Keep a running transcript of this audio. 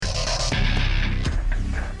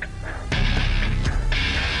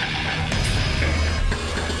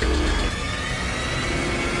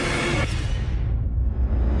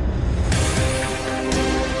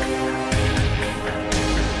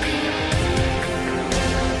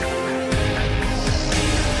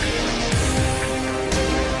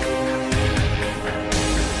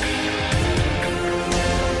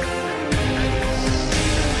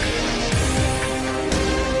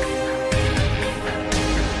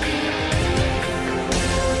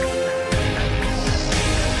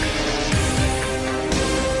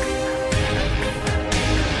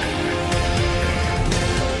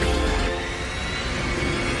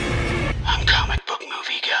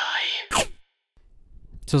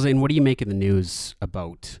So, Zane, what do you make of the news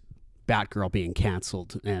about Batgirl being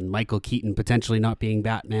canceled and Michael Keaton potentially not being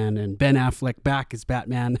Batman and Ben Affleck back as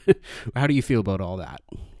Batman? How do you feel about all that?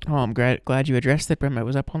 Oh, I'm glad you addressed it, Brim. I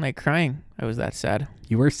was up all night crying. I was that sad.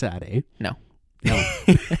 You were sad, eh? No.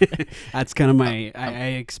 That's kind of my... I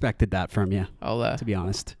expected that from you, to be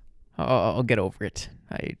honest. I'll get over it.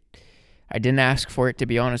 I didn't ask for it, to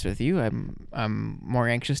be honest with you. I'm more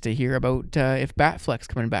anxious to hear about if Batfleck's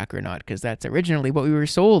coming back or not, because that's originally what we were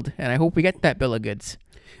sold, and I hope we get that bill of goods.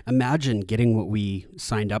 Imagine getting what we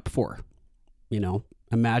signed up for.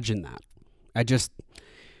 Imagine that.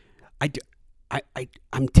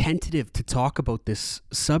 I'm tentative to talk about this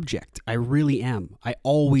subject. I really am. I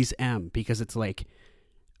always am, because it's like,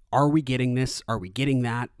 are we getting this? Are we getting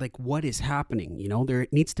that? Like, what is happening? There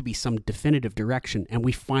needs to be some definitive direction, and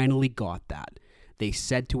we finally got that. They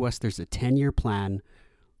said to us there's a 10-year plan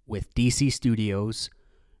with DC Studios,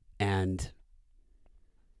 and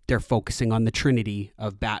they're focusing on the trinity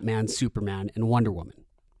of Batman, Superman, and Wonder Woman.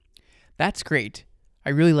 That's great. I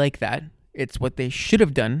really like that. It's what they should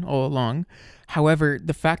have done all along. However,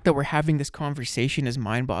 the fact that we're having this conversation is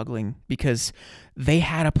mind-boggling, because they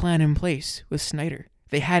had a plan in place with Snyder.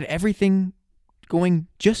 They had everything going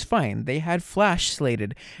just fine. They had Flash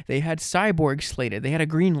slated. They had Cyborg slated. They had a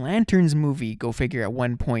Green Lanterns movie, go figure, at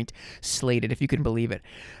one point slated, if you can believe it.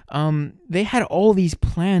 They had all these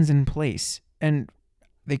plans in place, and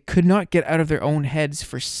they could not get out of their own heads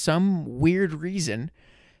for some weird reason.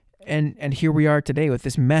 And here we are today with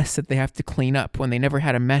this mess that they have to clean up when they never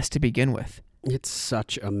had a mess to begin with. It's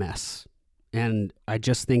such a mess. And I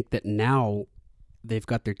just think that now they've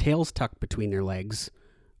got their tails tucked between their legs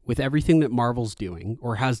with everything that Marvel's doing,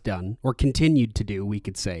 or has done, or continued to do, we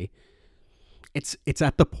could say. It's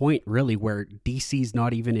at the point, really, where DC's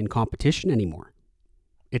not even in competition anymore.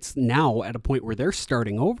 It's now at a point where they're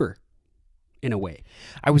starting over, in a way.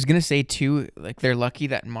 I was going to say, too, like, they're lucky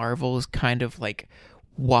that Marvel is kind of, like,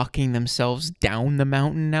 walking themselves down the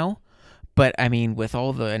mountain now. But, I mean, with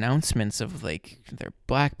all the announcements of, like, their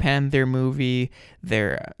Black Panther movie,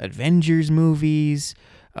 their Avengers movies,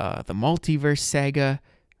 the multiverse saga,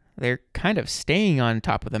 they're kind of staying on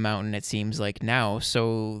top of the mountain, it seems like now.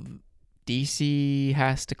 So DC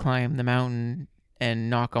has to climb the mountain and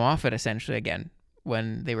knock them off it, essentially, again,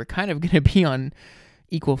 when they were kind of going to be on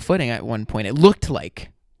equal footing at one point. It looked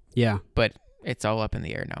like. Yeah. But it's all up in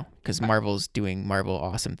the air now, because Marvel's doing Marvel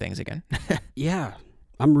awesome things again. Yeah.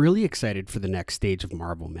 I'm really excited for the next stage of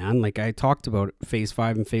Marvel, man. Like, I talked about Phase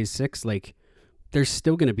 5 and Phase 6. Like, there's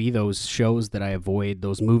still going to be those shows that I avoid,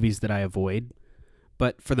 those movies that I avoid.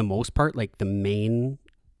 But for the most part, like, the main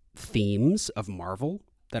themes of Marvel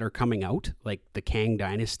that are coming out, like the Kang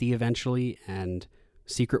Dynasty eventually and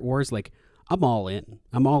Secret Wars, like, I'm all in.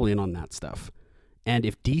 I'm all in on that stuff. And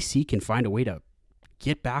if DC can find a way to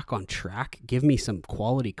get back on track, give me some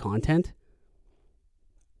quality content,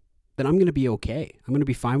 then I'm going to be okay. I'm going to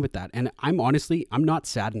be fine with that. And I'm not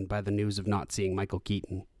saddened by the news of not seeing Michael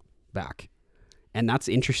Keaton back. And that's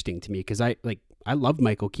interesting to me, because I love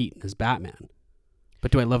Michael Keaton as Batman. But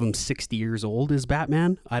do I love him 60 years old as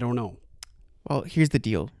Batman? I don't know. Well, here's the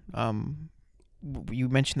deal. You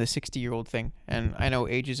mentioned the 60-year-old thing, and I know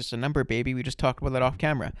age is just a number, baby. We just talked about that off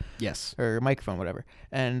camera. Yes. Or microphone, whatever.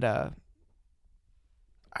 And I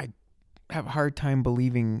have a hard time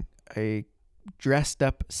believing a dressed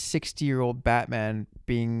up 60-year-old Batman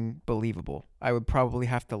being believable. I would probably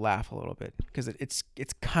have to laugh a little bit, because it's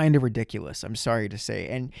kind of ridiculous, I'm sorry to say.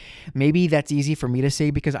 And maybe that's easy for me to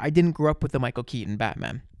say because I didn't grow up with the Michael Keaton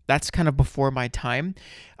Batman. That's kind of before my time.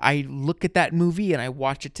 I look at that movie and I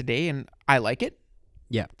watch it today and I like it.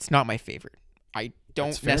 Yeah. It's not my favorite. I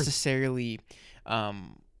don't necessarily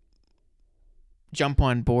jump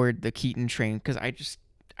on board the Keaton train, because I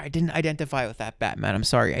didn't identify with that Batman. I'm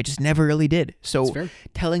sorry. I just never really did. So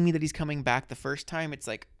telling me that he's coming back the first time, it's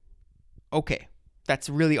like, okay. That's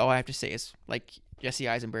really all I have to say is, like, Jesse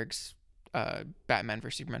Eisenberg's Batman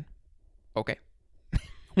vs. Superman. Okay.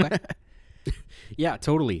 Yeah,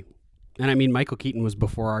 totally. And I mean, Michael Keaton was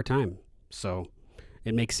before our time. So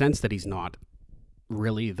it makes sense that he's not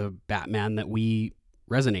really the Batman that we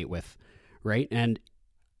resonate with, right? And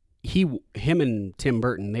him and Tim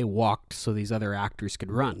Burton, they walked so these other actors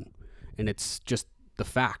could run. And it's just the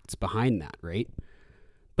facts behind that, right?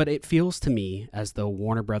 But it feels to me as though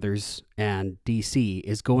Warner Brothers and DC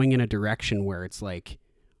is going in a direction where it's like,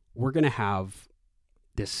 we're going to have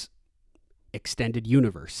this extended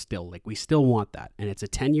universe still. Like, we still want that. And it's a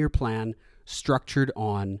 10-year plan structured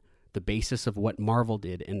on the basis of what Marvel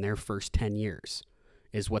did in their first 10 years,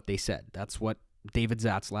 is what they said. That's what David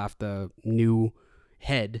Zaslav, the new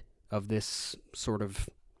head of this sort of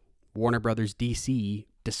Warner Brothers DC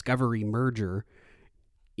Discovery merger,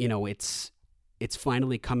 it's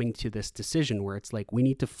finally coming to this decision where it's like, we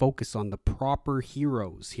need to focus on the proper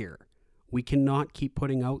heroes here. We cannot keep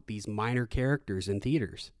putting out these minor characters in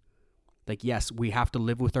theaters. Like, yes, we have to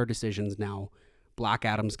live with our decisions now. Black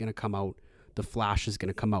Adam's going to come out. The Flash is going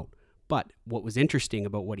to come out. But what was interesting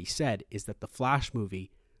about what he said is that the Flash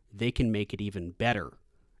movie, they can make it even better.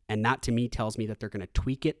 And that to me tells me that they're going to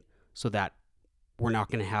tweak it so that we're not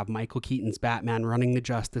going to have Michael Keaton's Batman running the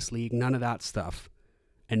Justice League, none of that stuff.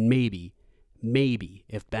 And maybe,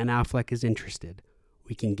 if Ben Affleck is interested,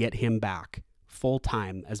 we can get him back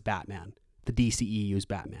full-time as Batman, the DCEU's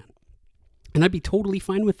Batman. And I'd be totally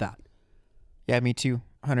fine with that. Yeah, me too,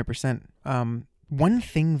 100%. One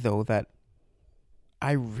thing, though, that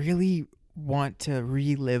I really want to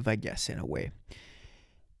relive, I guess, in a way.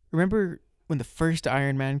 Remember when the first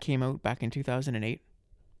Iron Man came out back in 2008?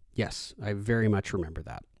 Yes, I very much remember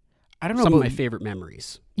that. I don't know Some about of my favorite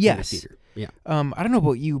memories. Yes. In the theater. Yeah. I don't know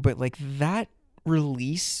about you, but like that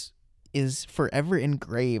release is forever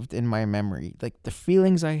engraved in my memory. Like the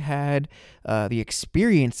feelings I had, the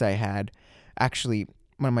experience I had. Actually,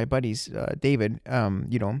 one of my buddies, David,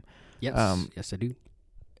 you know him. Yes. Yes, I do.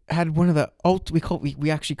 Had one of the we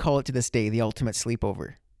actually call it to this day the ultimate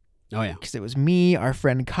sleepover. Oh yeah. Because it was me, our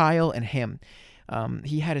friend Kyle, and him.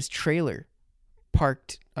 He had his trailer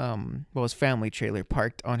parked, his family trailer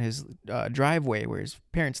parked on his driveway where his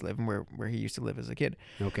parents live and where he used to live as a kid.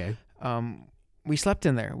 Okay. We slept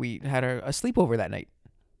in there. We had a sleepover that night,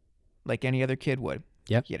 like any other kid would.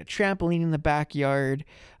 Yep. He had a trampoline in the backyard.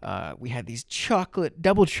 We had these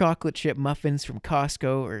double chocolate chip muffins from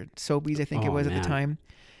Costco or Sobeys, I think it was at the time.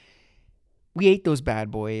 We ate those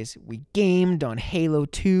bad boys. We gamed on Halo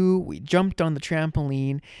 2. We jumped on the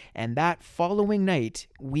trampoline. And that following night,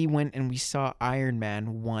 we went and we saw Iron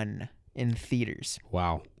Man 1 in theaters.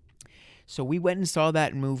 Wow. So we went and saw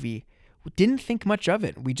that movie. We didn't think much of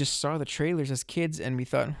it. We just saw the trailers as kids and we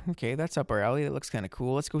thought, okay, that's up our alley. That looks kind of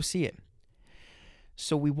cool. Let's go see it.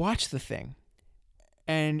 So we watched the thing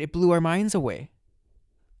and it blew our minds away.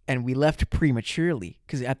 And we left prematurely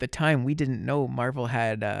because at the time we didn't know Marvel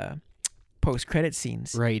had post-credit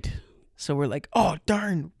scenes. Right. So we're like, oh,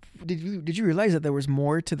 darn. Did you realize that there was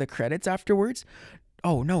more to the credits afterwards?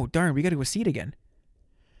 Oh, no, darn. We got to go see it again.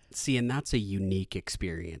 See, and that's a unique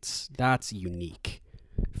experience. That's unique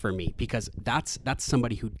for me because that's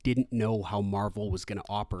somebody who didn't know how Marvel was going to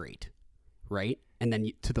operate, right? And then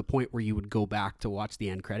to the point where you would go back to watch the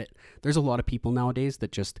end credit. There's a lot of people nowadays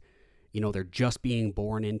that just, they're just being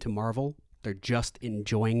born into Marvel. They're just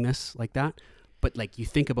enjoying this like that. But like you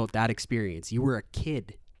think about that experience, you were a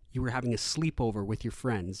kid, you were having a sleepover with your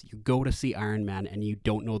friends, you go to see Iron Man and you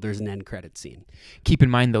don't know there's an end credit scene. Keep in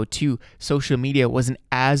mind though too, social media wasn't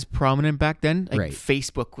as prominent back then. Like right.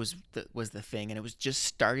 Facebook was the thing and it was just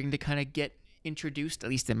starting to kind of get introduced, at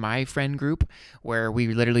least in my friend group, where we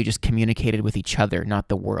literally just communicated with each other, not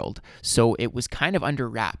the world. So it was kind of under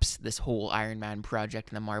wraps, this whole Iron Man project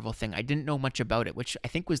and the Marvel thing. I didn't know much about it, which I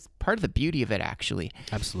think was part of the beauty of it, actually.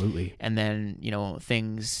 Absolutely. And then,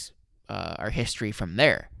 things are history from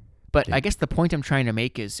there. But yeah. I guess the point I'm trying to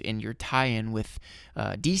make is in your tie-in with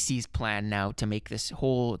DC's plan now to make this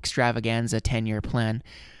whole extravaganza 10-year plan,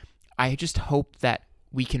 I just hope that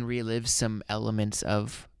we can relive some elements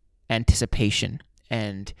of anticipation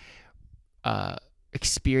and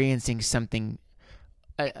experiencing something,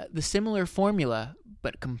 the similar formula,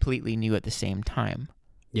 but completely new at the same time.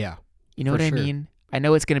 Yeah. You know what I mean? I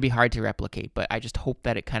know it's going to be hard to replicate, but I just hope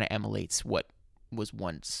that it kind of emulates what was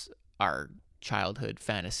once our childhood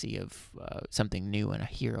fantasy of something new and a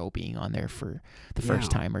hero being on there for the first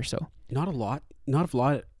time or so. Not a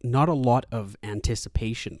lot of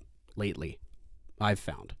anticipation lately, I've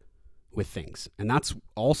found. With things. And that's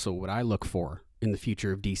also what I look for in the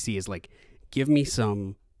future of DC is like, give me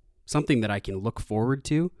something that I can look forward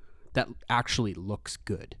to that actually looks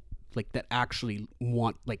good. Like that actually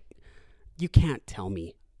you can't tell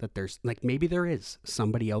me that there's maybe there is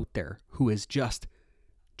somebody out there who is just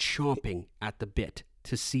chomping at the bit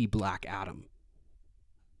to see Black Adam.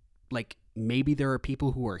 Like maybe there are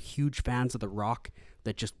people who are huge fans of The Rock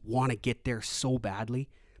that just want to get there so badly.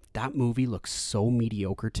 That movie looks so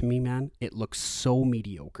mediocre to me, man. It looks so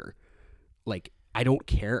mediocre. Like, I don't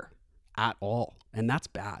care at all. And that's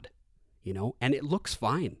bad, And it looks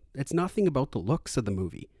fine. It's nothing about the looks of the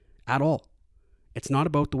movie at all. It's not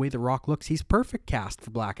about the way The Rock looks. He's perfect cast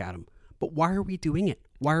for Black Adam. But why are we doing it?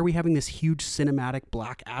 Why are we having this huge cinematic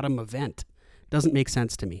Black Adam event? Doesn't make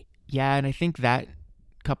sense to me. Yeah, and I think that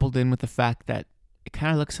coupled in with the fact that it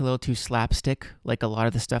kind of looks a little too slapstick, like a lot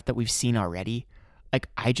of the stuff that we've seen already. Like,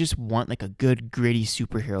 I just want like a good gritty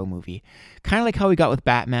superhero movie, kind of like how we got with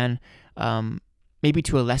Batman. Maybe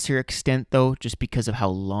to a lesser extent though, just because of how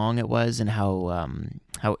long it was and how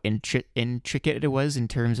intricate it was in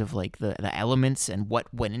terms of like the elements and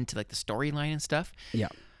what went into like the storyline and stuff. Yeah.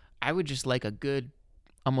 I would just like a good,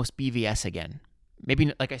 almost BVS again.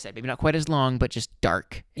 Maybe, like I said, maybe not quite as long, but just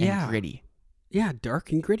dark and gritty. Yeah,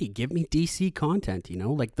 dark and gritty. Give me DC content, you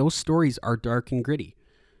know? Like, those stories are dark and gritty.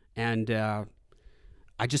 And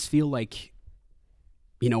I just feel like,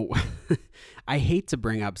 you know, I hate to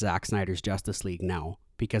bring up Zack Snyder's Justice League now,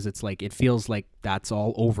 because it's like, it feels like that's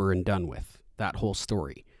all over and done with, that whole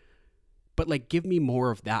story. But, like, give me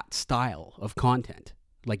more of that style of content.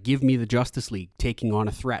 Like, give me the Justice League taking on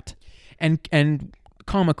a threat. And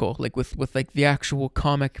comical, like with like the actual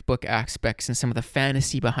comic book aspects and some of the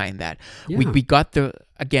fantasy behind that. Yeah. We got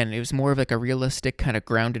it was more of like a realistic kind of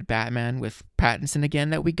grounded Batman with Pattinson again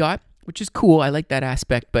that we got, which is cool. I like that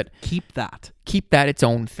aspect, but Keep that its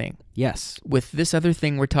own thing. Yes. With this other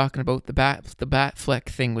thing we're talking about, the Batfleck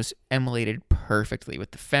thing was emulated perfectly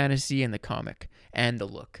with the fantasy and the comic and the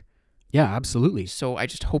look. Yeah, absolutely. So I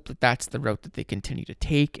just hope that that's the route that they continue to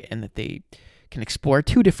take and that they can explore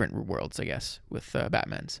two different worlds, I guess, with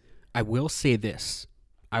Batman's. I will say this.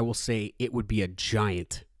 I will say it would be a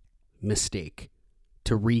giant mistake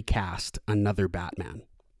to recast another Batman.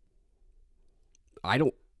 I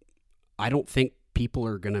don't think people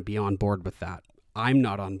are going to be on board with that. I'm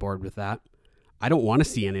not on board with that. I don't want to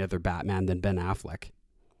see any other Batman than Ben Affleck.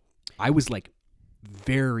 I was like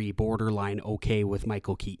very borderline okay with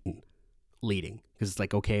Michael Keaton leading, because it's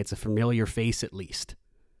like, okay, it's a familiar face at least.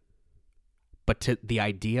 But to the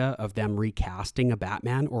idea of them recasting a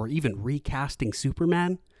Batman or even recasting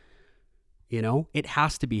Superman, you know, it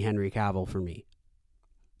has to be Henry Cavill for me.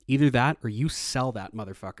 Either that or you sell that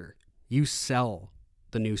motherfucker. You sell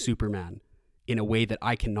the new Superman in a way that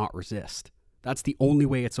I cannot resist. That's the only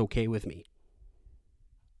way it's okay with me.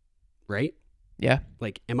 Right? Yeah.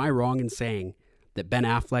 Like, am I wrong in saying that Ben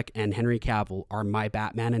Affleck and Henry Cavill are my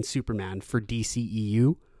Batman and Superman for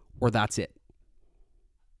DCEU, or that's it?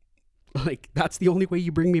 Like, that's the only way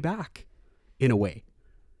you bring me back, in a way,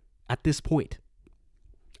 at this point.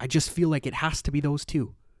 I just feel like it has to be those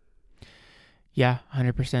two. Yeah,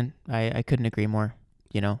 100%. I couldn't agree more.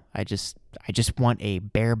 You know, I just want a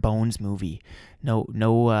bare bones movie. No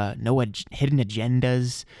hidden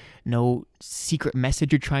agendas, no secret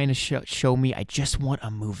message you're trying to show me. I just want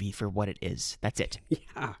a movie for what it is. That's it.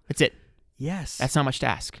 Yeah. That's it. Yes. That's not much to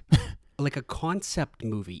ask. Like a concept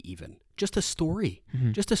movie even. Just a story.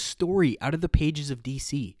 Mm-hmm. Just a story out of the pages of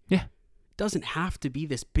DC. Yeah. Doesn't have to be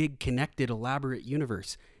this big, connected, elaborate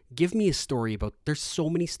universe. Give me a story about... There's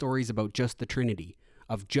so many stories about just the Trinity,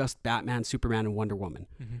 of just Batman, Superman, and Wonder Woman.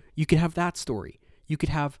 Mm-hmm. You could have that story. You could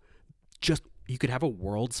have a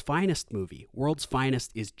World's Finest movie. World's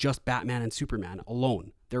Finest is just Batman and Superman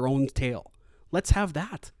alone, their own tale. Let's have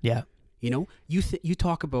that. Yeah. You know, you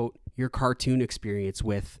talk about your cartoon experience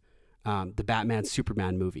with the Batman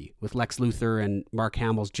Superman movie with Lex Luthor and Mark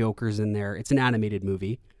Hamill's Joker's in there. It's an animated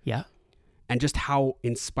movie. Yeah. And just how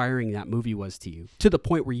inspiring that movie was to you, to the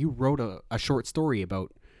point where you wrote a short story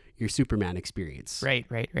about your Superman experience. Right.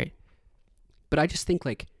 But I just think,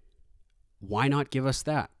 like, why not give us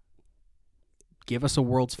that? Give us a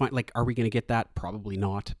World's Finest. Like, are we going to get that? Probably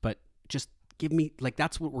not. But just give me, like,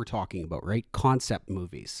 that's what we're talking about, right? Concept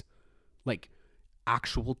movies. Like,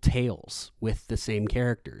 actual tales with the same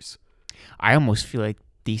characters. I almost feel like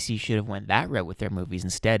DC should have went that route with their movies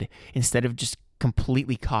instead of just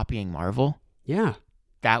completely copying Marvel. Yeah.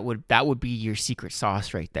 That would be your secret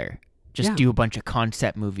sauce right there. Just do a bunch of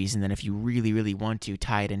concept movies, and then if you really, really want to,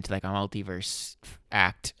 tie it into like a multiverse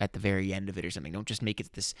act at the very end of it or something. Don't just make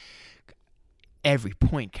it this, every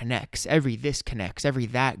point connects, every this connects, every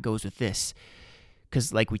that goes with this.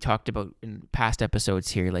 Because like we talked about in past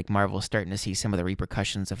episodes here, like Marvel's starting to see some of the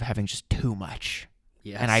repercussions of having just too much.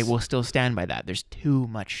 Yes. And I will still stand by that. There's too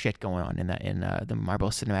much shit going on in the Marvel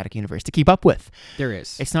Cinematic Universe to keep up with. There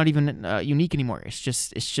is. It's not even unique anymore.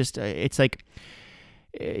 It's like,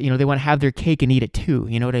 you know, they want to have their cake and eat it too.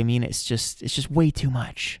 You know what I mean? It's just way too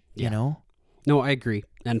much. Yeah. You know? No, I agree.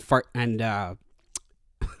 And I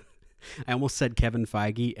almost said Kevin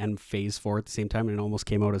Feige and Phase 4 at the same time, and it almost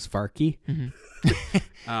came out as Farkey.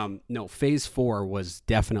 Mm-hmm. No, Phase 4 was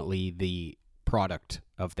definitely the product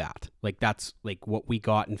of that. Like, that's like what we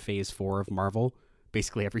got in Phase 4 of Marvel.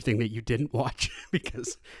 Basically everything that you didn't watch,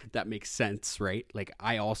 because that makes sense, right? Like,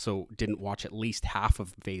 I also didn't watch at least half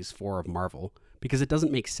of Phase 4 of Marvel, because it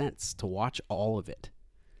doesn't make sense to watch all of it.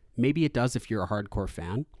 Maybe it does if you're a hardcore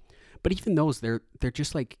fan. But even those, they're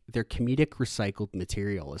just like, they're comedic recycled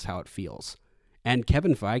material is how it feels. And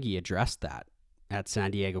Kevin Feige addressed that at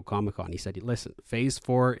San Diego Comic-Con. He said, listen, phase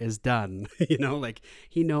 4 is done. Like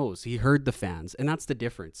he knows, he heard the fans. And that's the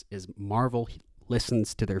difference is Marvel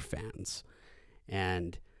listens to their fans.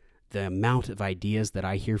 And the amount of ideas that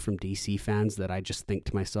I hear from DC fans that I just think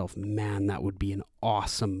to myself, man, that would be an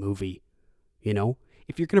awesome movie.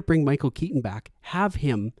 If you're going to bring Michael Keaton back, have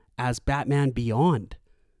him as Batman Beyond.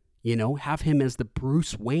 Have him as the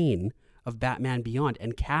Bruce Wayne of Batman Beyond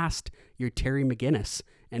and cast your Terry McGinnis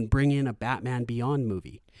and bring in a Batman Beyond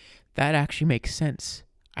movie. That actually makes sense.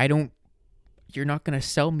 You're not going to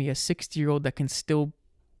sell me a 60-year-old that can still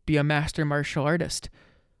be a master martial artist.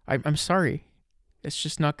 I'm sorry. It's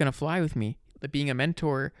just not going to fly with me. Being a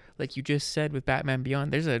mentor, like you just said with Batman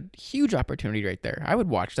Beyond, there's a huge opportunity right there. I would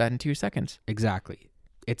watch that in 2 seconds. Exactly.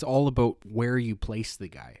 It's all about where you place the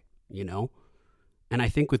guy, And I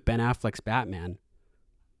think with Ben Affleck's Batman,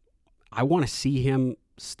 I want to see him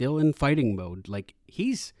still in fighting mode. Like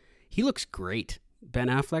he looks great. Ben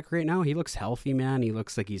Affleck right now, he looks healthy, man. He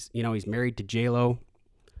looks like he's married to J-Lo.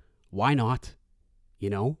 Why not?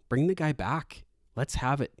 Bring the guy back. Let's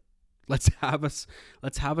have it. Let's have us a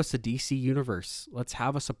DC universe. Let's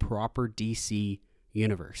have us a proper DC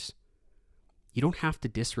universe. You don't have to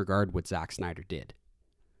disregard what Zack Snyder did,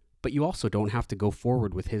 but you also don't have to go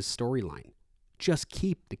forward with his storyline. Just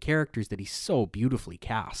keep the characters that he so beautifully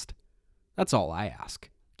cast. That's all I ask.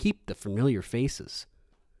 Keep the familiar faces.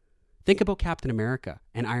 Think about Captain America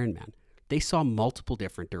and Iron Man. They saw multiple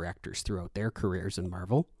different directors throughout their careers in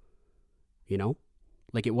Marvel.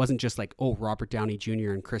 Like it wasn't just like, oh, Robert Downey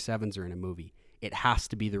Jr. and Chris Evans are in a movie. It has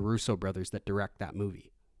to be the Russo brothers that direct that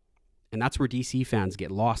movie. And that's where DC fans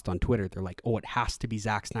get lost on Twitter. They're like, oh, it has to be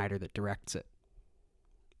Zack Snyder that directs it.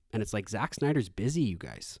 And it's like, Zack Snyder's busy, you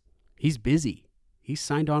guys. He's busy. He's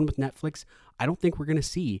signed on with Netflix. I don't think we're going to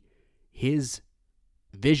see his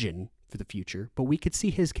vision for the future, but we could see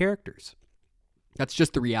his characters. That's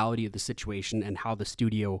just the reality of the situation and how the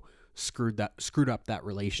studio screwed up that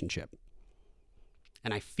relationship.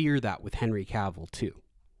 And I fear that with Henry Cavill too.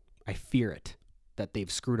 I fear it, that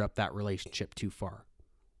they've screwed up that relationship too far.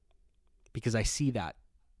 Because I see that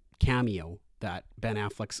cameo that Ben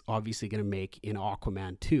Affleck's obviously going to make in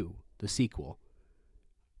Aquaman 2, the sequel.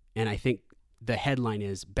 And I think the headline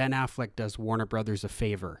is, Ben Affleck does Warner Brothers a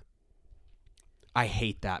favor. I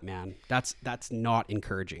hate that, man. That's not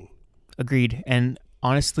encouraging. Agreed. And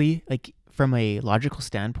honestly, like from a logical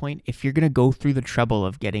standpoint, if you're going to go through the trouble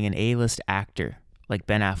of getting an A-list actor like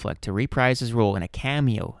Ben Affleck to reprise his role in a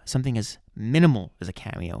cameo, something as minimal as a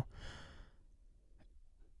cameo,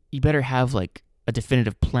 you better have like a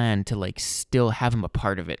definitive plan to like still have him a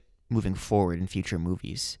part of it moving forward in future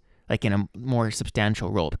movies, like in a more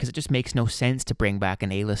substantial role, because it just makes no sense to bring back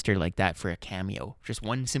an A-lister like that for a cameo. Just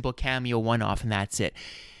one simple cameo, one-off, and that's it.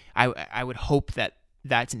 I would hope that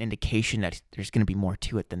that's an indication that there's going to be more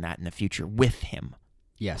to it than that in the future with him.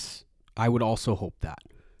 Yes, I would also hope that,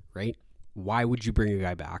 right? Why would you bring a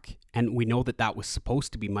guy back? And we know that was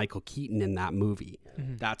supposed to be Michael Keaton in that movie.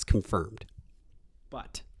 Mm-hmm. That's confirmed.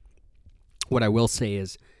 But what I will say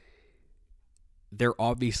is they're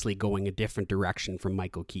obviously going a different direction from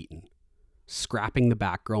Michael Keaton. Scrapping the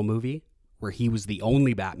Batgirl movie, where he was the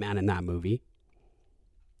only Batman in that movie.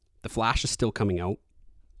 The Flash is still coming out,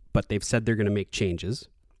 but they've said they're going to make changes.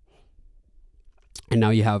 And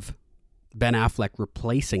now you have Ben Affleck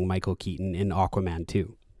replacing Michael Keaton in Aquaman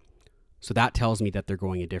 2. So that tells me that they're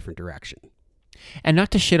going a different direction. And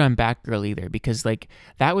not to shit on Batgirl either, because like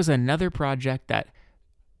that was another project that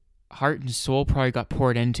heart and soul probably got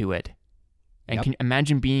poured into it. And Can you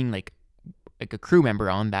imagine being like a crew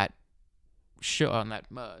member on that show, on that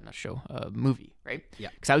movie, right? Yeah.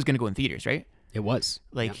 Because I was going to go in theaters, right? It was.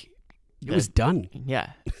 Like it was done.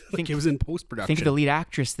 Yeah. Like it was in post-production. Think of the lead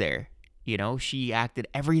actress there. She acted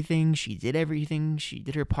everything. She did everything. She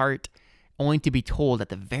did her part, only to be told at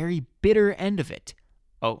the very bitter end of it,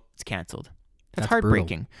 oh, it's canceled. That's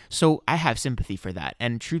heartbreaking. Brutal. So I have sympathy for that.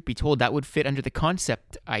 And truth be told, that would fit under the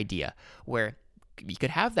concept idea where you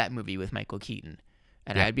could have that movie with Michael Keaton,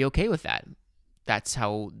 and I'd be okay with that. That's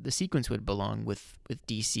how the sequence would belong with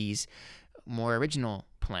DC's more original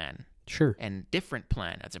plan. Sure. And different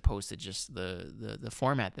plan, as opposed to just the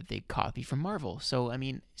format that they copy from Marvel. So, I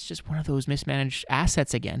mean, it's just one of those mismanaged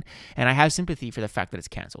assets again. And I have sympathy for the fact that it's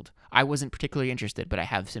canceled. I wasn't particularly interested, but I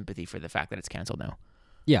have sympathy for the fact that it's canceled now.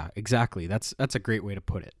 Yeah, exactly. That's a great way to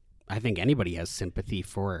put it. I think anybody has sympathy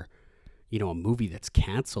for, a movie that's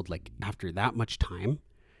canceled, like after that much time.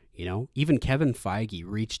 Even Kevin Feige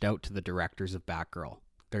reached out to the directors of Batgirl.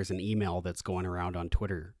 There's an email that's going around on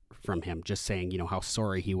Twitter from him just saying, how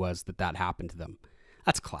sorry he was that happened to them.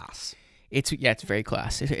 That's class. It's very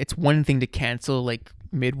class. It's one thing to cancel like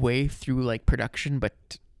midway through like production,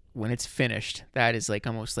 but when it's finished, that is like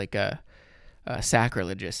almost like a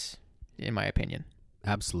sacrilegious, in my opinion.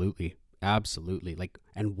 Absolutely. Absolutely. Like,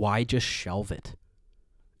 and why just shelve it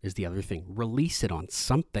is the other thing. Release it on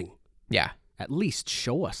something. Yeah. At least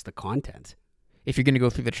show us the content. If you're going to go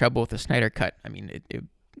through the trouble with the Snyder Cut, I mean, it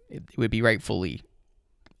would be rightfully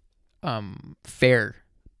fair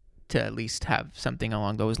to at least have something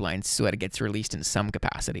along those lines so that it gets released in some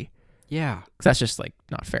capacity. Yeah. Because that's just like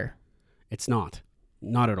not fair. It's not.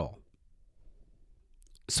 Not at all.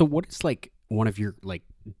 So what is like one of your like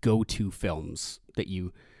go-to films that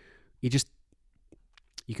you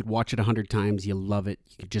could watch it 100 times, you love it,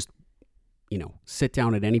 you could just, sit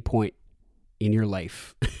down at any point in your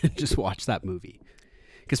life and just watch that movie?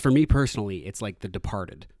 Because for me personally, it's like The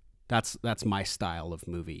Departed. That's my style of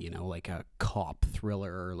movie, like a cop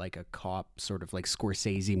thriller or like a cop sort of like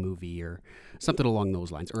Scorsese movie or something along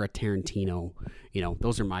those lines, or a Tarantino.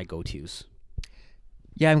 Those are my go-tos.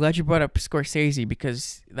 Yeah, I'm glad you brought up Scorsese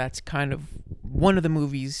because that's kind of one of the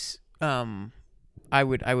movies I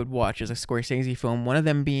would watch as a Scorsese film. One of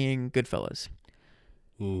them being Goodfellas.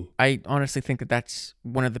 I honestly think that that's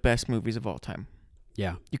one of the best movies of all time.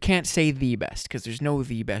 Yeah. You can't say the best because there's no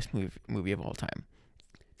the best movie of all time.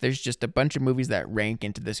 There's just a bunch of movies that rank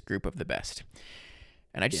into this group of the best.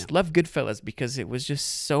 And I just love Goodfellas because it was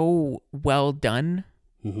just so well done.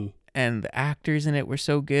 Mm-hmm. And the actors in it were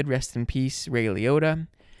so good. Rest in peace, Ray Liotta.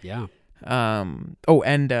 Yeah. And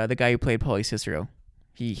the guy who played Paulie Cicero.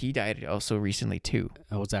 He died also recently too.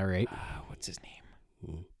 Oh, is that right? What's his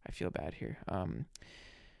name? I feel bad here.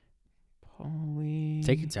 Paulie.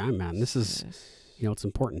 Take your time, man. This is, it's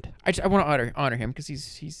important. I want to honor him because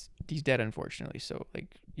he's dead, unfortunately. So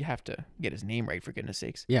like you have to get his name right, for goodness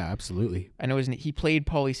sakes. Yeah, absolutely. I know he played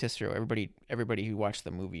Paulie Cicero. Everybody who watched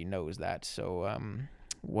the movie knows that. So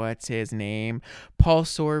what's his name? Paul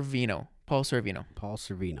Sorvino.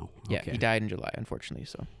 Okay. Yeah, he died in July, unfortunately.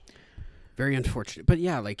 So very unfortunate. But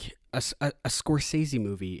yeah, like a Scorsese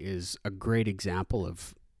movie is a great example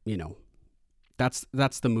of,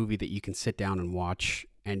 that's the movie that you can sit down and watch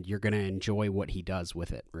and you're going to enjoy what he does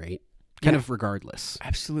with it, right? Kind of regardless.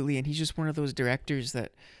 Absolutely. And he's just one of those directors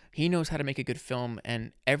that he knows how to make a good film,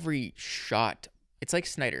 and every shot, it's like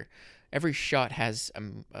Snyder. Every shot has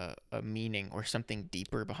a meaning or something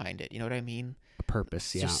deeper behind it. You know what I mean? A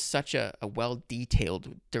purpose, It's just such a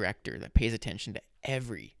well-detailed director that pays attention to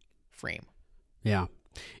every frame. Yeah.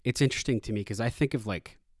 It's interesting to me because I think of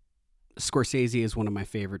like Scorsese is one of my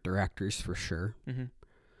favorite directors for sure. Mm-hmm.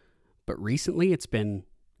 But recently it's been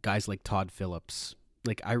guys like Todd Phillips.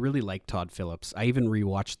 Like, I really like Todd Phillips. I even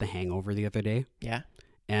rewatched The Hangover the other day. Yeah.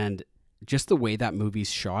 And just the way that movie's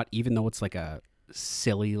shot, even though it's like a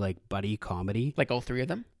silly, like, buddy comedy. Like all three of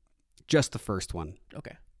them? Just the first one.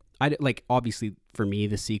 Okay. Obviously, for me,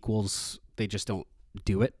 the sequels, they just don't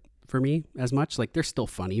do it for me as much. Like, they're still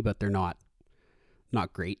funny, but they're not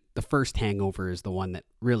great. The first Hangover is the one that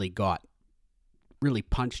really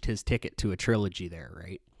punched his ticket to a trilogy there,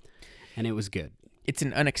 right? And it was good. It's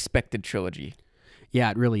an unexpected trilogy. Yeah,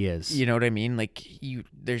 it really is. You know what I mean? Like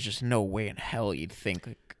there's just no way in hell you'd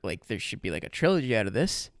think like there should be like a trilogy out of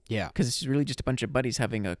this. Yeah. Because it's really just a bunch of buddies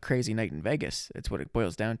having a crazy night in Vegas. It's what it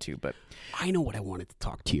boils down to. But I know what I wanted to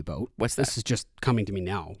talk to you about. What's that? This is just coming to me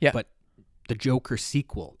now. Yeah. But the Joker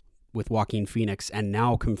sequel with Joaquin Phoenix and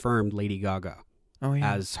now confirmed Lady Gaga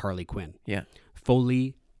as Harley Quinn. Yeah.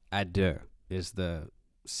 Folie à deux is the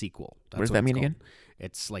sequel. What does that mean again?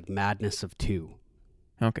 It's like Madness of Two.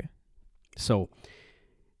 Okay. So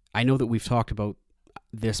I know that we've talked about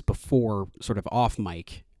this before, sort of off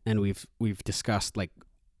mic, and we've discussed like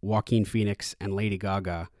Joaquin Phoenix and Lady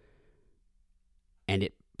Gaga, and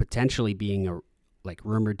it potentially being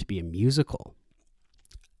rumored to be a musical.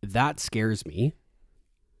 That scares me,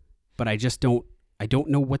 but I don't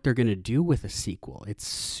know what they're gonna do with a sequel. It's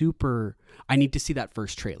super. I need to see that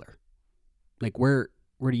first trailer. Like where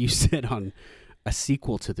do you sit on a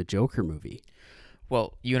sequel to the Joker movie?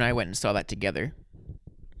 Well, you and I went and saw that together.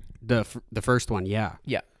 The first one, yeah.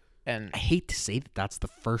 Yeah. And I hate to say that that's the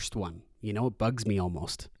first one. It bugs me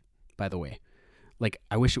almost, by the way. Like,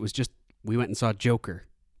 I wish it was just, we went and saw Joker,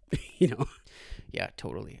 Yeah,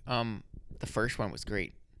 totally. The first one was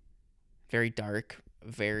great. Very dark,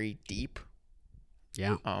 very deep.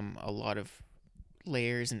 Yeah. A lot of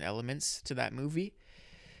layers and elements to that movie.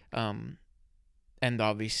 And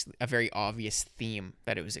obviously a very obvious theme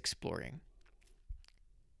that it was exploring.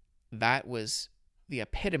 That was the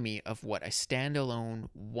epitome of what a standalone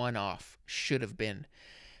one-off should have been.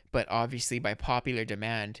 But obviously by popular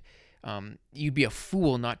demand, you'd be a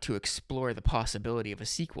fool not to explore the possibility of a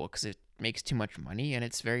sequel because makes too much money and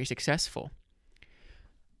it's very successful.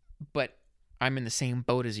 But I'm in the same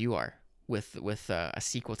boat as you are with a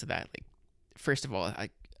sequel to that. Like, first of all,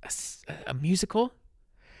 a musical,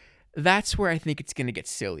 that's where I think it's gonna get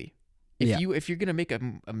silly. If you're gonna make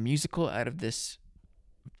a musical out of this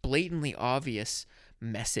blatantly obvious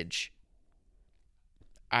message,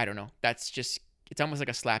 I don't know. It's almost like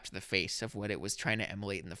a slap to the face of what it was trying to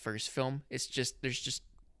emulate in the first film.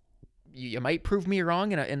 You might prove me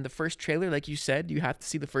wrong in the first trailer, like you said. You have to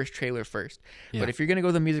see the first trailer first. Yeah. But if you're gonna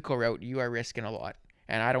go the musical route, you are risking a lot,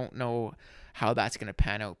 and I don't know how that's gonna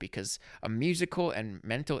pan out because a musical and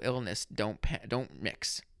mental illness don't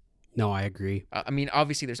mix. No, I agree. I mean,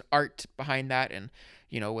 obviously, there's art behind that, and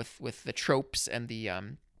with the tropes and the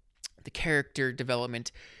character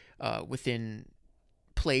development within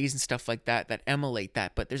plays and stuff like that emulate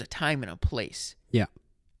that. But there's a time and a place. Yeah.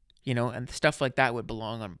 And stuff like that would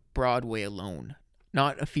belong on Broadway alone,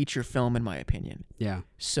 not a feature film, in my opinion. Yeah.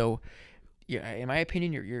 So, yeah, in my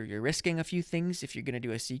opinion, you're risking a few things if you're gonna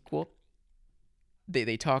do a sequel.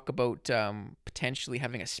 They talk about potentially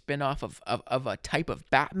having a spin-off of a type of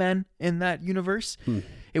Batman in that universe.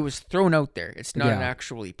 It was thrown out there. It's not an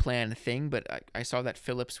actually planned thing, but I saw that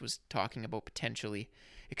Phillips was talking about potentially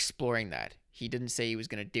exploring that. He didn't say he was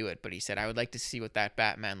going to do it, but he said, I would like to see what that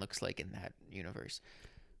Batman looks like in that universe.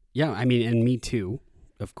 Yeah, I mean, and me too,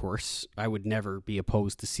 of course. I would never be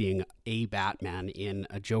opposed to seeing a Batman in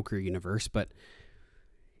a Joker universe, but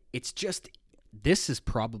it's just... This is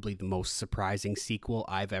probably the most surprising sequel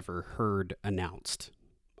I've ever heard announced.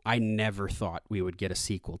 I never thought we would get a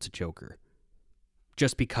sequel to Joker.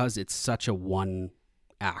 Just because it's such a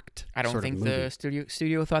one-act I don't think the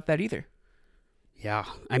studio thought that either. Yeah.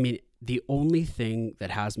 I mean, the only thing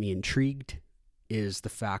that has me intrigued is the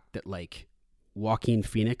fact that, like, Joaquin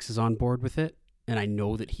Phoenix is on board with it, and I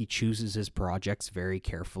know that he chooses his projects very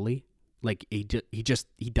carefully. Like, he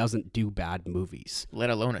doesn't do bad movies.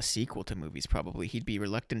 Let alone a sequel to movies, probably. He'd be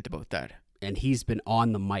reluctant about that. And he's been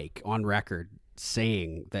on the mic, on record,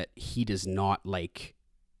 saying that he does not like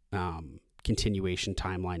continuation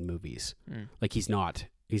timeline movies. Like, he's not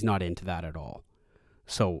into that at all.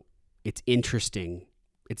 So it's interesting.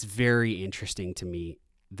 It's very interesting to me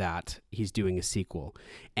that he's doing a sequel.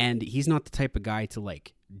 And he's not the type of guy to,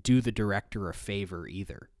 like, do the director a favor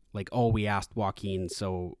either. Like, oh, we asked Joaquin,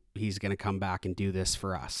 so he's going to come back and do this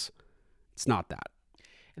for us. It's not that.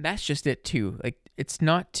 And that's just it, too. Like, it's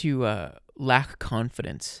not to lack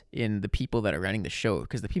confidence in the people that are running the show,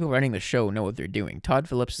 because the people running the show know what they're doing. Todd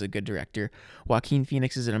Phillips is a good director. Joaquin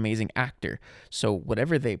Phoenix is an amazing actor. So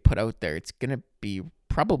whatever they put out there, it's going to be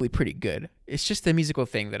probably pretty good. It's just the musical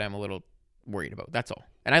thing that I'm a little worried about. That's all.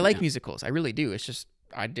 And I like musicals. I really do. It's just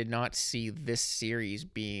I did not see this series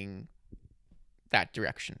being that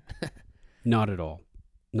direction. Not at all.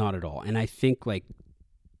 Not at all. And I think, like,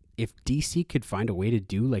 if DC could find a way to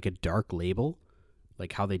do, like, a dark label,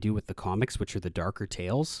 like how they do with the comics, which are the darker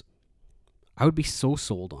tales, I would be so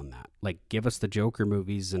sold on that. Like, give us the Joker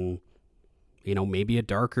movies and, maybe a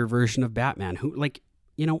darker version of Batman. Who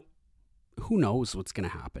knows what's going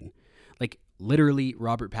to happen? Like, literally,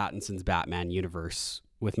 Robert Pattinson's Batman universe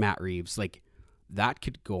with Matt Reeves, like, that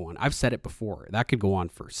could go on. I've said it before. That could go on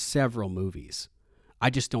for several movies. I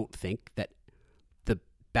just don't think that the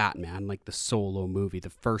Batman, like the solo movie, the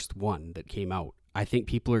first one that came out, I think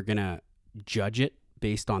people are going to judge it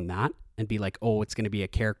based on that and be like, oh, it's going to be a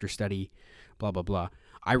character study, blah, blah, blah.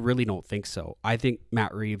 I really don't think so. I think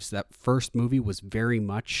Matt Reeves, that first movie was very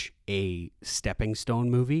much a stepping stone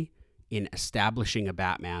movie in establishing a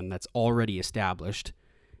Batman that's already established.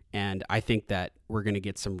 And I think that we're going to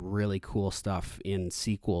get some really cool stuff in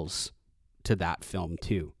sequels to that film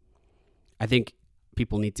too. I think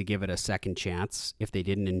people need to give it a second chance if they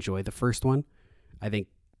didn't enjoy the first one. I think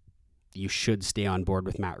you should stay on board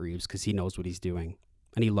with Matt Reeves because he knows what he's doing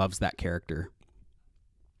and he loves that character.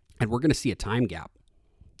 And we're going to see a time gap.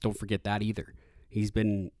 Don't forget that either. He's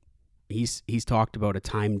talked about a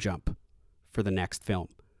time jump for the next film.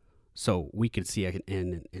 So we could see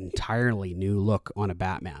an entirely new look on a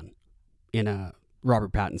Batman in a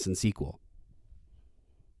Robert Pattinson sequel,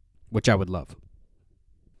 which I would love.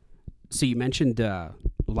 So you mentioned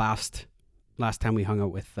last time we hung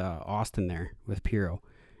out with Austin there with Piero,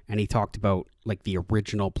 and he talked about, like, the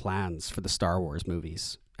original plans for the Star Wars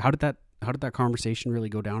movies. How did that conversation really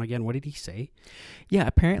go down again? What did he say? Yeah,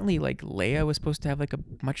 apparently, like, Leia was supposed to have, like, a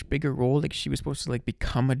much bigger role. Like, she was supposed to, like,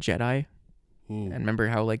 become a Jedi. And remember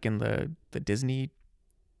how, like, in the Disney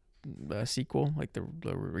sequel, like the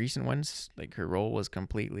recent ones, like, her role was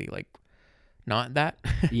completely, like, not that.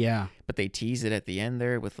 Yeah. But they tease it at the end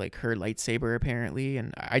there with, like, her lightsaber apparently,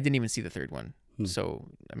 and I didn't even see the third one. So,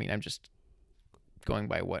 I mean, I'm just going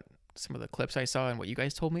by what some of the clips I saw and what you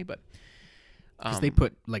guys told me, but because they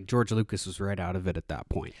put like George Lucas was right out of it at that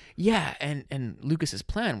point. Yeah, and Lucas's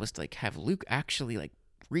plan was to like have Luke actually like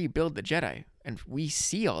rebuild the Jedi, and we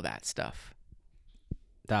see all that stuff.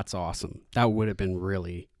 That's awesome. That would have been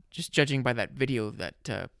really, just judging by that video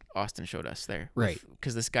that Austin showed us there, right?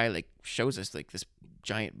 Because this guy like shows us like this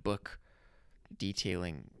giant book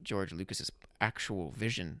detailing George Lucas's actual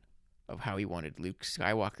vision of how he wanted Luke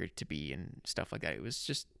Skywalker to be and stuff like that. It was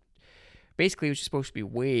just basically, it was just supposed to be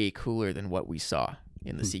way cooler than what we saw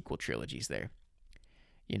in the sequel trilogies there.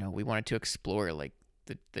 You know, we wanted to explore like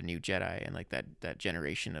the new Jedi and like that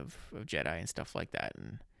generation of Jedi and stuff like that.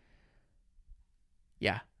 And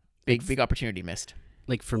yeah, big opportunity missed.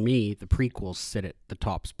 Like for me, the prequels sit at the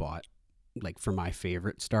top spot, like for my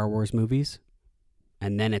favorite Star Wars movies.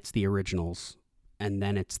 And then it's the originals. And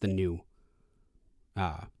then it's the new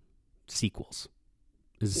sequels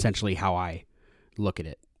is essentially how I look at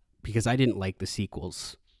it. Because I didn't like the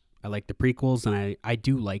sequels. I like the prequels, and I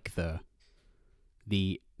do like the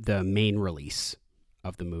main release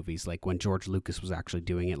of the movies, like when George Lucas was actually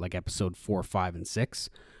doing it, like episode 4, 5, and 6.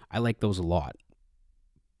 I like those a lot.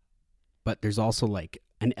 But there's also like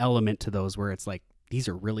an element to those where it's like, these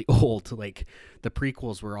are really old. Like the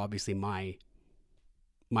prequels were obviously my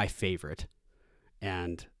favorite.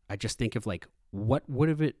 And I just think of like, what would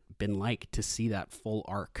have it been like to see that full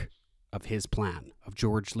arc of his plan, of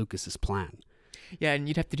George Lucas's plan? Yeah, and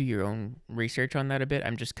you'd have to do your own research on that a bit.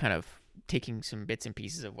 I'm just kind of taking some bits and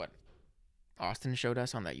pieces of what Austin showed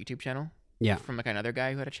us on that YouTube channel. Yeah. From like another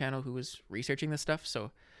guy who had a channel who was researching this stuff.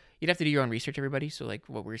 So you'd have to do your own research, everybody. So like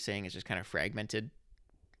what we're saying is just kind of fragmented,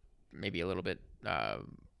 maybe a little bit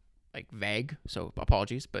like vague. So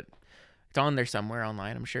apologies, but it's on there somewhere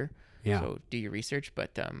online, I'm sure. Yeah. So do your research,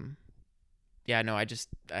 but yeah, no, I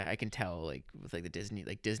can tell like with like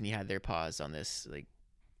Disney had their paws on this, like,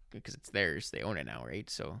 because it's theirs. They own it now, right?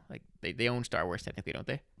 So like they own Star Wars technically, don't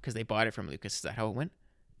they? Because they bought it from Lucas. Is that how it went?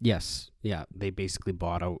 Yes. Yeah. They basically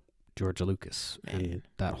bought out George Lucas and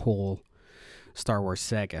that whole Star Wars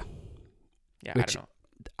saga. Yeah, which, I don't know.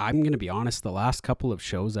 I'm going to be honest, the last couple of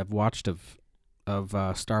shows I've watched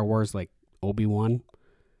of Star Wars, like Obi-Wan,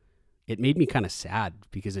 it made me kind of sad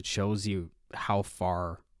because it shows you how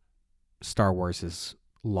far Star Wars has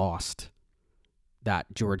lost that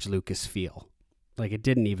George Lucas feel. Like it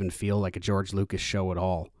didn't even feel like a George Lucas show at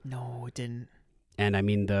all. No, it didn't. And I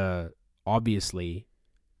mean, obviously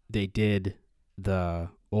they did the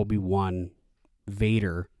Obi-Wan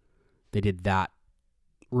Vader, they did that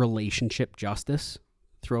relationship justice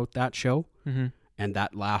throughout that show. Mm-hmm. And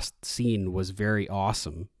that last scene was very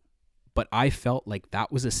awesome. But I felt like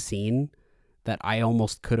that was a scene that I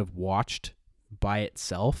almost could have watched by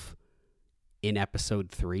itself in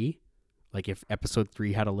episode 3. Like if episode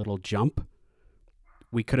 3 had a little jump,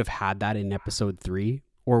 we could have had that in episode 3,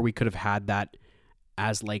 or we could have had that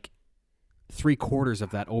as like 3/4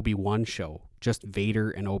 of that Obi-Wan show, just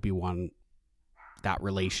Vader and Obi-Wan, that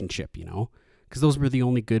relationship, you know, because those were the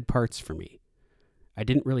only good parts for me. I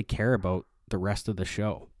didn't really care about the rest of the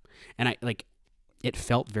show. And it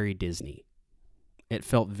felt very Disney. It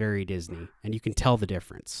felt very Disney, and you can tell the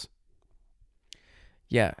difference.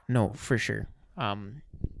 Yeah, no, for sure. And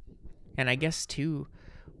I guess too,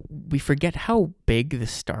 we forget how big the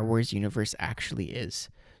Star Wars universe actually is.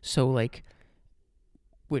 So like,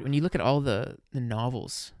 when you look at all the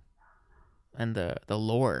novels and the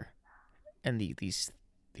lore and these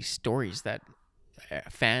stories that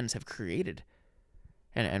fans have created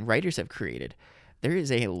and writers have created, there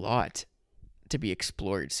is a lot to be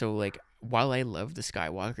explored. So like, while I love the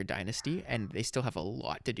Skywalker dynasty and they still have a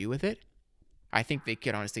lot to do with it, I think they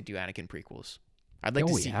could honestly do Anakin prequels. I'd like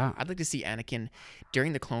to see Anakin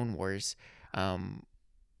during the Clone Wars,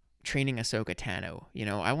 training Ahsoka Tano. You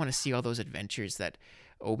know, I want to see all those adventures that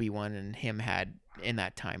Obi-Wan and him had in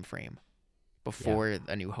that time frame before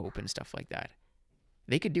A New Hope and stuff like that.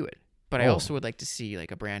 They could do it, but I also would like to see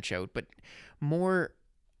like a branch out, but more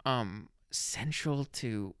central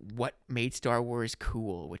to what made Star Wars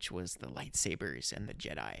cool, which was the lightsabers and the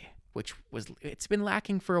Jedi, it's been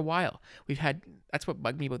lacking for a while. That's what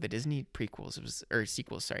bugged me about the Disney sequels,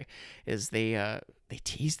 is they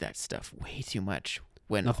teased that stuff way too much.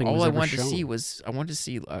 When all I wanted to see was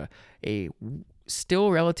a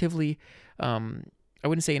still relatively, I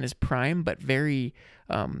wouldn't say in his prime, but very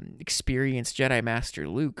experienced Jedi Master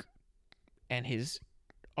Luke and his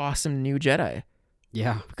awesome new Jedi.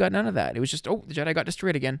 Yeah. We got none of that. It was just, the Jedi got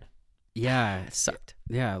destroyed again. Yeah. It sucked.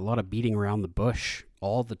 Yeah, a lot of beating around the bush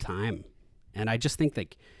all the time. And I just think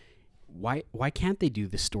like, why can't they do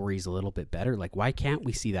the stories a little bit better? Like, why can't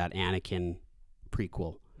we see that Anakin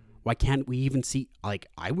prequel? Why can't we even see, like,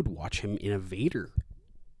 I would watch him in a Vader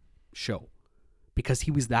show because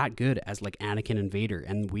he was that good as like Anakin and Vader.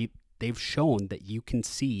 And they've shown that you can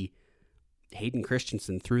see Hayden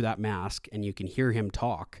Christensen through that mask and you can hear him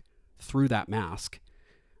talk through that mask.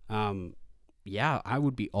 Yeah, I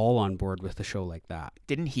would be all on board with a show like that.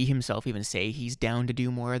 Didn't he himself even say he's down to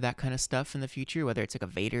do more of that kind of stuff in the future, whether it's like a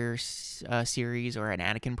Vader series or an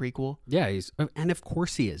Anakin prequel? Yeah, and of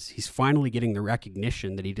course he is. He's finally getting the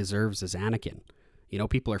recognition that he deserves as Anakin. You know,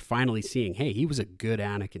 people are finally seeing, hey, he was a good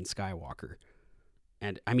Anakin Skywalker.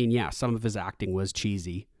 And I mean, yeah, some of his acting was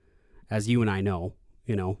cheesy, as you and I know,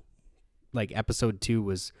 you know, like episode 2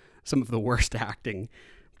 was some of the worst acting,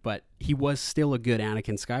 but he was still a good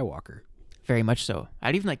Anakin Skywalker. Very much so.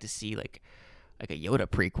 I'd even like to see like a Yoda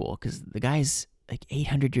prequel because the guy's like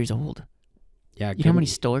 800 years old. Yeah, you know how many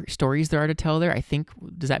stories there are to tell there? I think,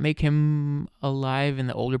 does that make him alive in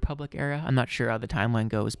the Old Republic era? I'm not sure how the timeline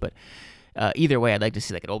goes, but either way, I'd like to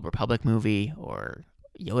see like an Old Republic movie or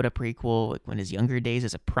Yoda prequel, like when his younger days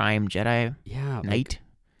as a prime Jedi Knight.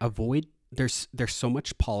 Like there's so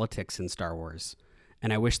much politics in Star Wars,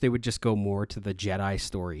 and I wish they would just go more to the Jedi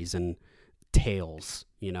stories and tales,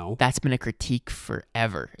 you know? That's been a critique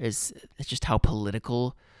forever, it's just how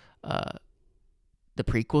political the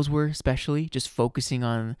prequels were, especially just focusing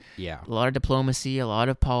on a lot of diplomacy, a lot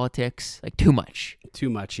of politics, like too much,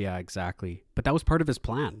 yeah, exactly. But that was part of his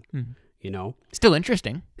plan. You know, still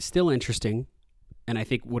interesting, and I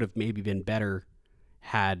think would have maybe been better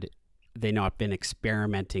had they not been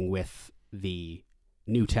experimenting with the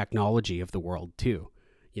new technology of the world too.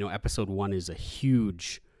 You know, episode 1 is a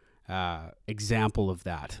huge example of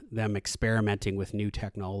that, them experimenting with new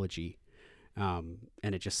technology, and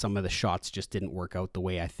it just, some of the shots just didn't work out the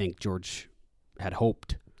way I think George had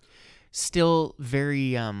hoped. Still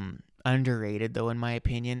very underrated though, in my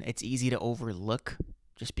opinion. It's easy to overlook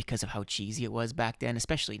just because of how cheesy it was back then,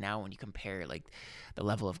 especially now when you compare like the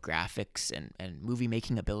level of graphics and movie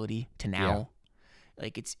making ability to now.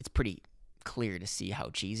 Like it's pretty clear to see how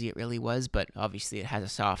cheesy it really was, but obviously it has a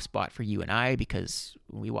soft spot for you and I because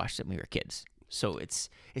we watched it when we were kids. So it's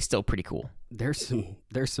still pretty cool. There's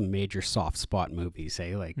some major soft spot movies,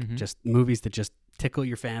 hey? Like just movies that just tickle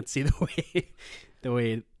your fancy the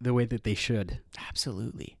way that they should.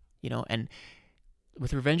 Absolutely. You know, and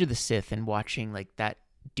with Revenge of the Sith and watching like that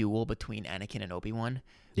duel between Anakin and Obi-Wan,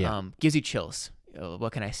 gives you chills.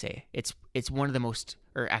 What can I say? It's one of the most,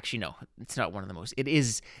 or actually no, it's not one of the most. It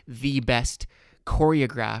is the best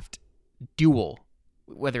choreographed duel,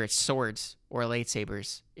 whether it's swords or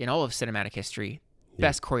lightsabers, in all of cinematic history.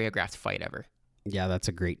 Best choreographed fight ever. Yeah, that's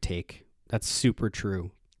a great take. That's super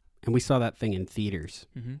true. And we saw that thing in theaters.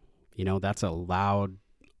 You know, that's a loud,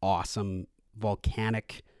 awesome,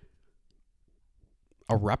 volcanic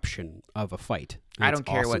eruption of a fight. And I don't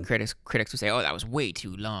care what critics would say, oh, that was way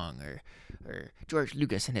too long, or George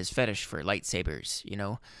Lucas and his fetish for lightsabers, you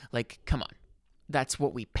know? Like, come on. That's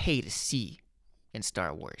what we pay to see in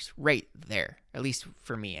Star Wars. Right there. At least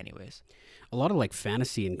for me, anyways. A lot of, like,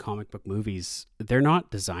 fantasy and comic book movies, they're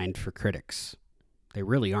not designed for critics. They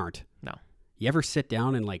really aren't. No. You ever sit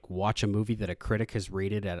down and, like, watch a movie that a critic has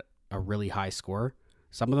rated at a really high score?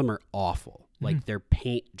 Some of them are awful. Like, they're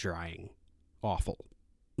paint drying. Awful.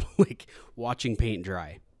 Like, watching paint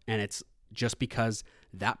dry. And it's just because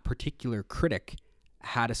that particular critic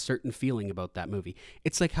had a certain feeling about that movie.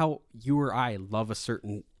 It's like how you or I love a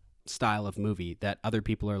certain style of movie that other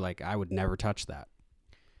people are like, I would never touch that.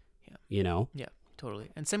 Yeah. You know? Yeah, totally.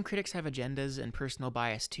 And some critics have agendas and personal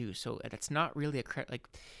bias too. So it's not really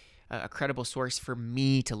a credible source for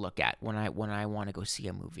me to look at when I want to go see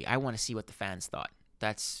a movie. I want to see what the fans thought.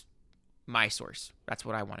 That's my source. That's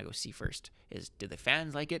what I want to go see first. Is, do the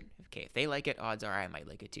fans like it? Okay, if they like it, odds are I might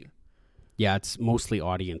like it too. Yeah, it's mostly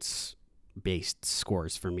audience-based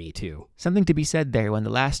scores for me too. Something to be said there. When The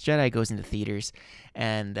Last Jedi goes into theaters,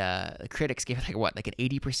 and the critics give it like an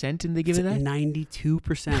 80%, and they give it that 92%.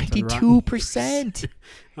 92%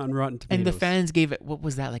 on Rotten Tomatoes. And the fans gave it, what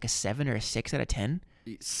was that, like a 7 or a 6 out of 10?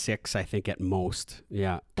 6, I think, at most.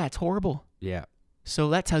 Yeah, that's horrible. Yeah. So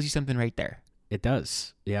that tells you something right there. It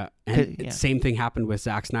does, yeah. And same thing happened with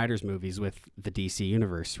Zack Snyder's movies with the DC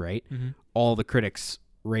universe, right? All the critics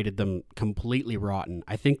rated them completely rotten.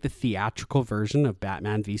 I think the theatrical version of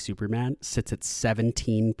Batman v Superman sits at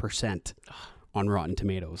 17% on Rotten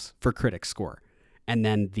Tomatoes for critic score. And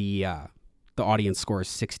then the audience score is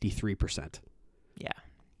 63%. Yeah.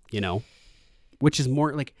 You know? Which is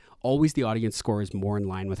more, like, always the audience score is more in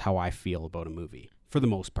line with how I feel about a movie, for the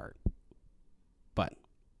most part. But,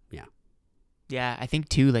 yeah. Yeah, I think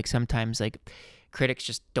too, like sometimes like critics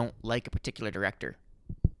just don't like a particular director.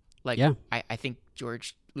 Like, Yeah. I think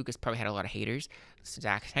George Lucas probably had a lot of haters.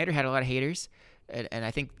 Zack Snyder had a lot of haters. And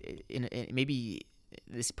I think maybe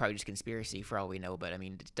this is probably just conspiracy for all we know, but I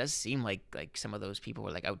mean, it does seem like some of those people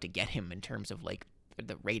were like out to get him in terms of like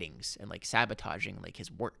the ratings and like sabotaging like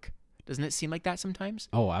his work. Doesn't it seem like that sometimes?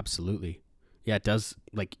 Oh, absolutely. Yeah, it does.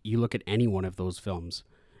 Like, you look at any one of those films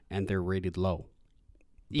and they're rated low.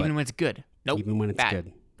 Even when it's good. Nope. Even when it's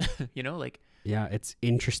bad. good. You know, like, yeah, it's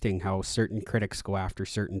interesting how certain critics go after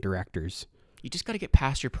certain directors. you just got to get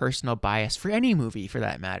past your personal bias for any movie, for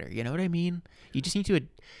that matter. You know what I mean? You just need to,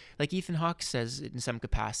 like Ethan Hawke says in some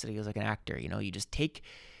capacity as like an actor, you know, you just take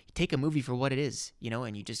a movie for what it is, you know,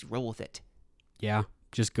 and you just roll with it. Yeah,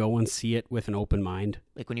 just go and see it with an open mind.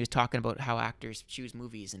 Like when he was talking about how actors choose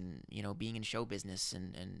movies and, you know, being in show business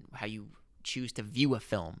and how you choose to view a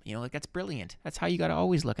film, you know, like that's brilliant. That's how you got to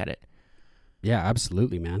always look at it. Yeah,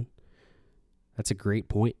 absolutely, man. That's a great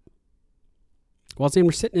point. Well, Zane,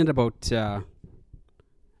 we're sitting at about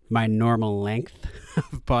my normal length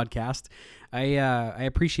of podcast. I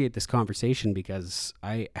appreciate this conversation because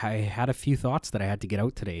I had a few thoughts that I had to get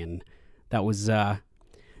out today, and that was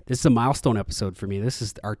this is a milestone episode for me. This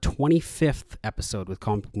is our 25th episode with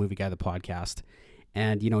Comic Book Movie Guy, the podcast.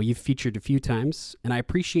 And, you know, you've featured a few times, and I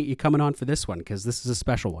appreciate you coming on for this one because this is a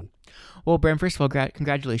special one. Well, Bren, first of all,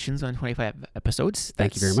 congratulations on 25 episodes.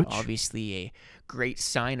 Thank you very much. Obviously a great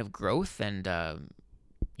sign of growth, and,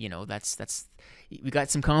 you know, that's we got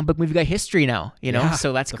some comic book movie guy history now, you know,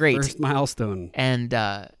 so that's great. First milestone. And,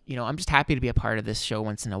 you know, I'm just happy to be a part of this show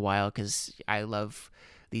once in a while because I love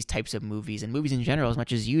these types of movies and movies in general as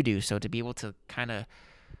much as you do. So to be able to kind of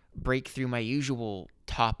break through my usual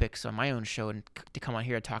topics on my own show and to come on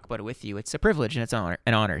here and talk about it with you, it's a privilege and it's an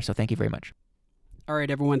honor. So thank you very much. All right,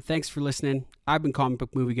 everyone. Thanks for listening. I've been Comic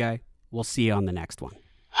Book Movie Guy. We'll see you on the next one.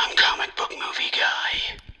 I'm Comic Book Movie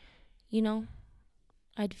Guy. You know,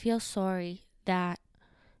 I'd feel sorry that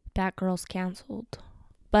Batgirl's canceled,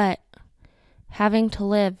 but having to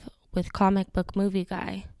live with Comic Book Movie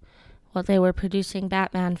Guy while they were producing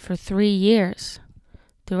Batman for 3 years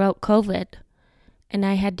throughout COVID, and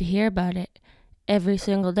I had to hear about it every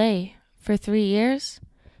single day for 3 years,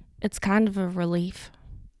 it's kind of a relief,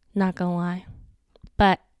 not gonna lie.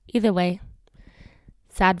 But either way,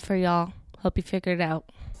 sad for y'all. Hope you figured it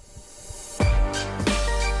out.